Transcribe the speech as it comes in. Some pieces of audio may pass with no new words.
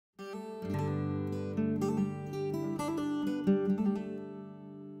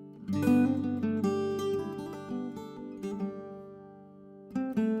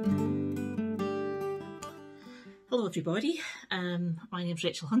everybody, my name's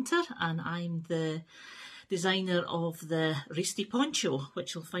Rachel Hunter and I'm the designer of the Ristie Poncho,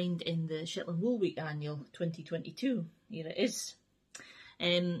 which you'll find in the Shetland Wool Week Annual 2022. Here it is.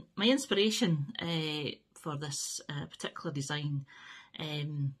 My inspiration for this particular design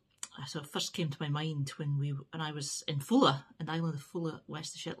sort of first came to my mind when I was in Foula, in the island of Foula,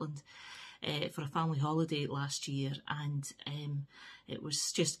 west of Shetland, for a family holiday last year, and it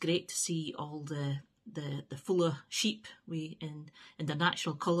was just great to see all the Foula sheep in their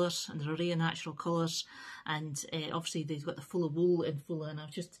natural colours and their array of natural colours, and obviously they've got the Foula Wool in Foula, and I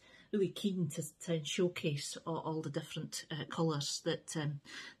was just really keen to showcase all the different colours that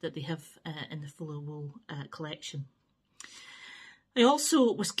they have in the Foula Wool collection. I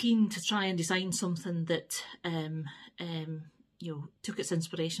also was keen to try and design something that took its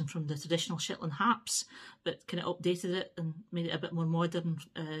inspiration from the traditional Shetland haps, but kind of updated it and made it a bit more modern,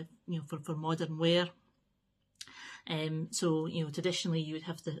 for modern wear. So traditionally you would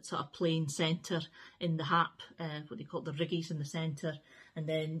have the sort of plain centre in the hap, what they call the riggies in the centre, and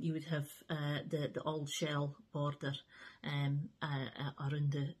then you would have the auld shell border around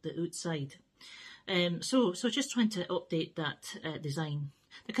the outside. So just trying to update that design.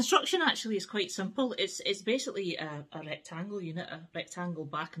 The construction actually is quite simple. It's basically a rectangle. You knit a rectangle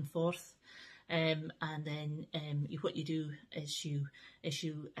back and forth, and then what you do is you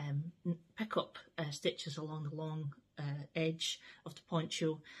pick up stitches along the long edge of the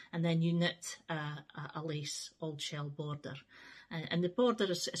poncho, and then you knit a lace auld shell border. And the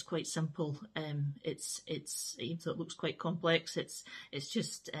border is quite simple. It's even though it looks quite complex, it's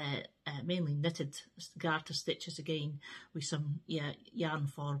just mainly knitted garter stitches again with some yarn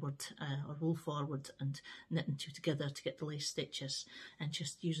forward or wool forward and knitting two together to get the lace stitches, and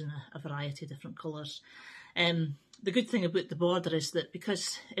just using a variety of different colours. The good thing about the border is that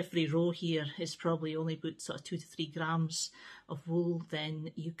because every row here is probably only about sort of 2 to 3 grams of wool, then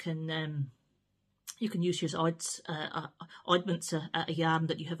you can use your oddments, a yarn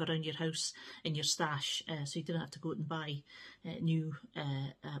that you have around your house in your stash, so you don't have to go out and buy new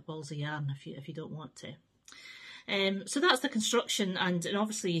balls of yarn if you don't want to. So that's the construction, and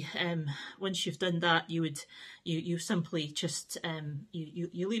obviously once you've done that, you simply just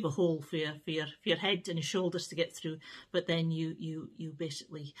you leave a hole for your head and your shoulders to get through, but then you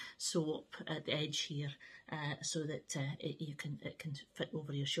basically sew up at the edge here so that it can fit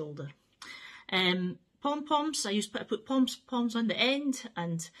over your shoulder. Pompoms, I put poms on the end,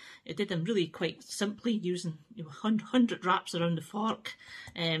 and I did them really quite simply using 100 wraps around the fork,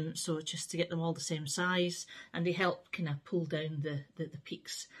 so just to get them all the same size, and they help kind of pull down the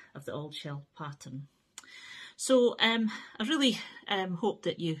peaks of the auld shell pattern. So I really hope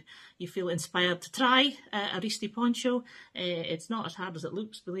that you feel inspired to try a Ristie poncho. It's not as hard as it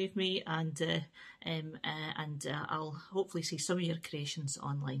looks, believe me, and I'll hopefully see some of your creations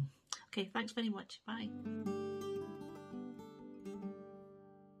online. Okay, thanks very much. Bye.